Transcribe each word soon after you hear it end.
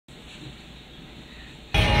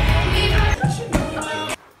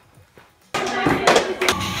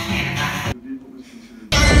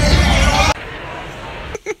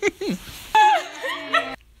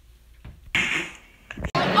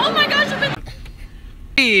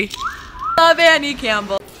Love Annie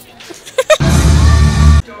Campbell.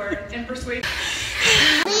 And persuade.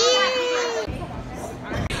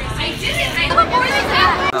 I did it! I have more than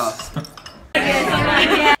that!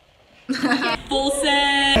 Full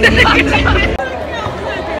set.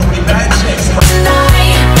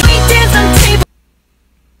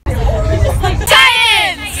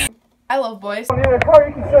 I love boys.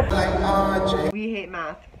 We hate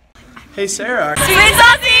math. Hey Sarah. Sweet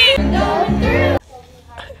saucy!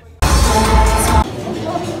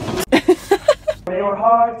 You're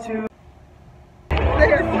hard to.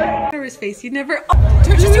 His face, you never. Oh,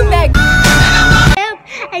 turn to Meg.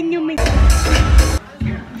 And you make.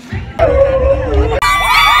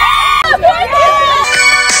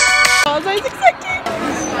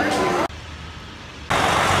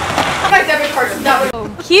 My debit card is not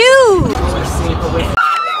with. Cute.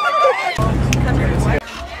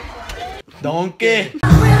 Donkey.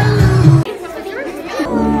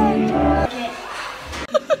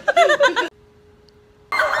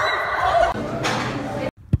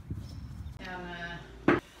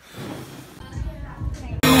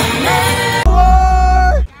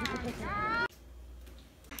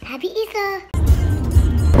 Happy Easter!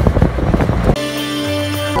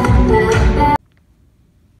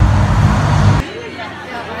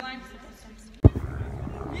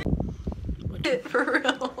 For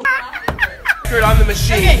real. Turn on the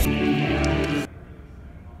machine.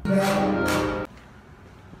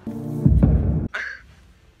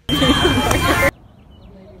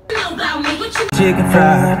 Chicken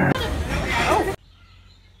fried.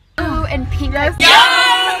 Blue and pink. No,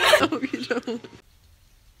 you don't.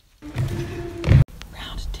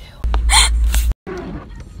 Round two.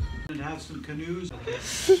 And have some canoes.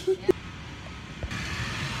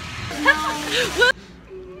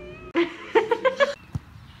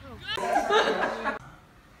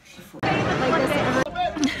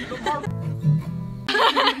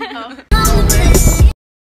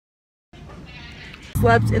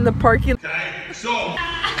 Slept in the parking. Okay, so.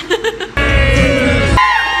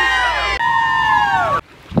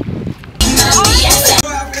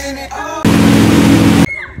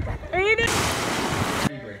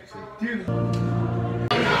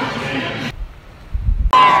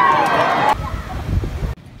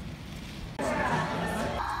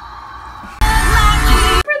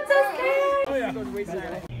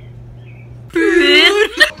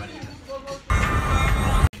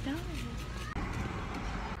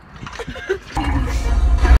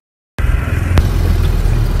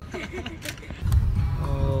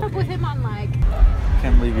 With him on like.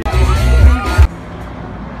 Can't believe you.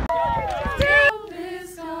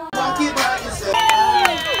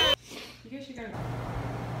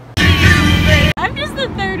 I'm just the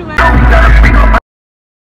third one.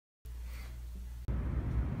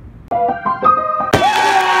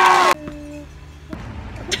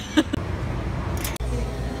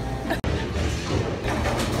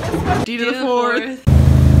 D to the fourth.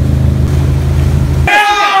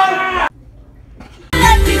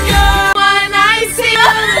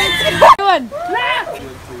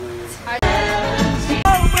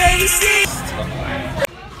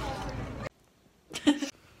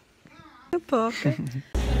 Perfect.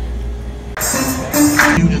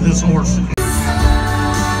 You to this horse.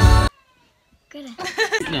 Good.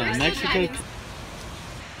 No, Mexico.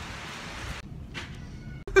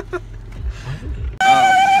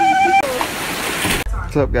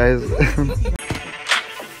 What's up, guys?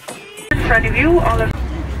 Try to view all of.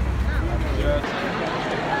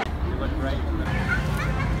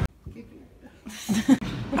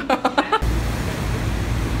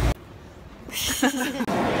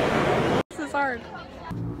 This is hard.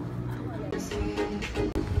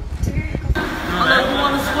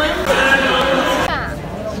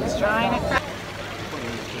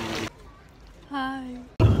 Hi.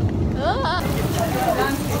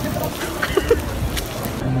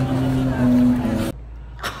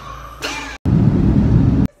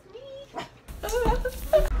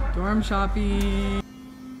 Dorm shopping.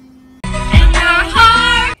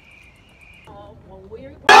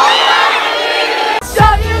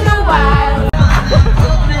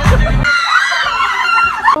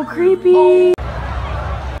 So creepy.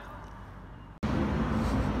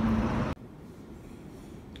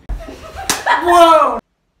 Whoa!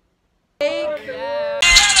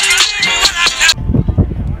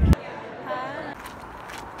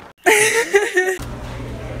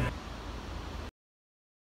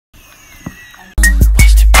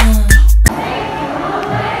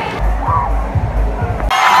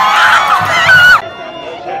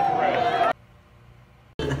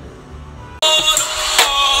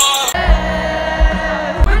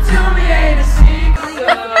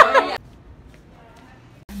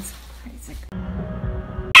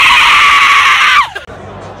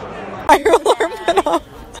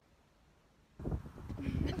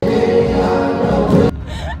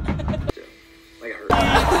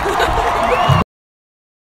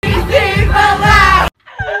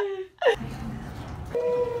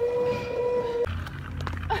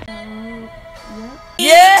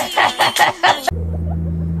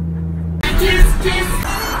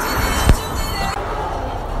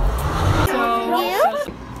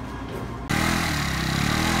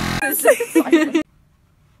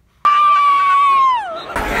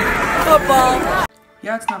 Football.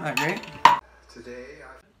 Yeah, it's not that great.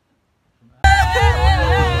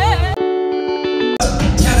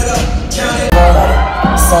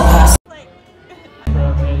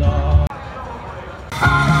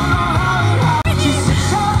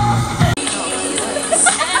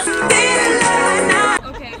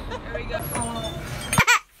 Okay, here we go.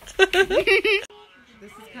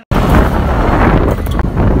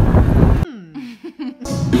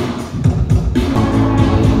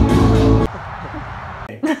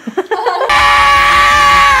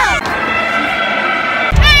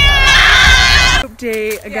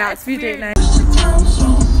 Date, a Gatsby date night.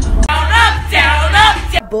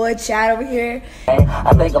 Boy, Chad over here.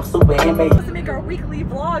 I think I'm super inmate. To make our weekly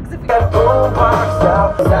vlogs. If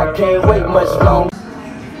I can't wait much longer.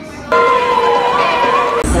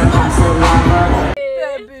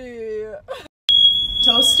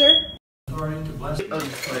 Toaster.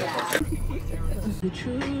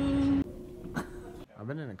 I've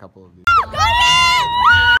been in a couple of these.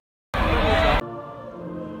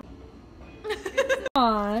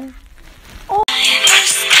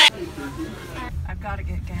 I've got to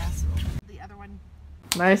get gas. The other one.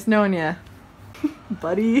 Nice knowing ya,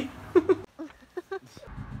 buddy.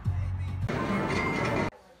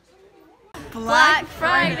 Black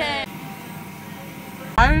Friday.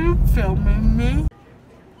 Are you filming me?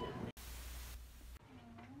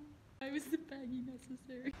 Why was the baggie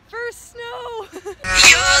necessary? For snow!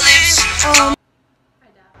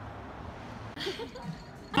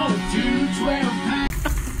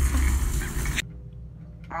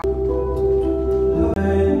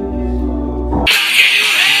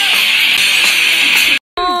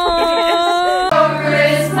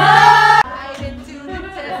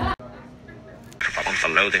 For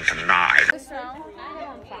loathing tonight.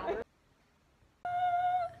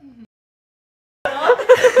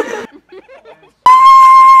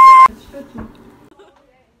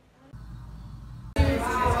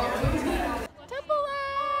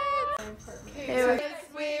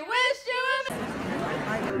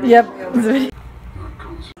 Yep.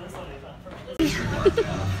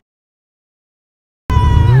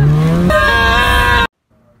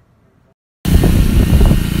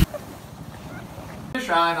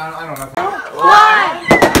 Shine, I don't know.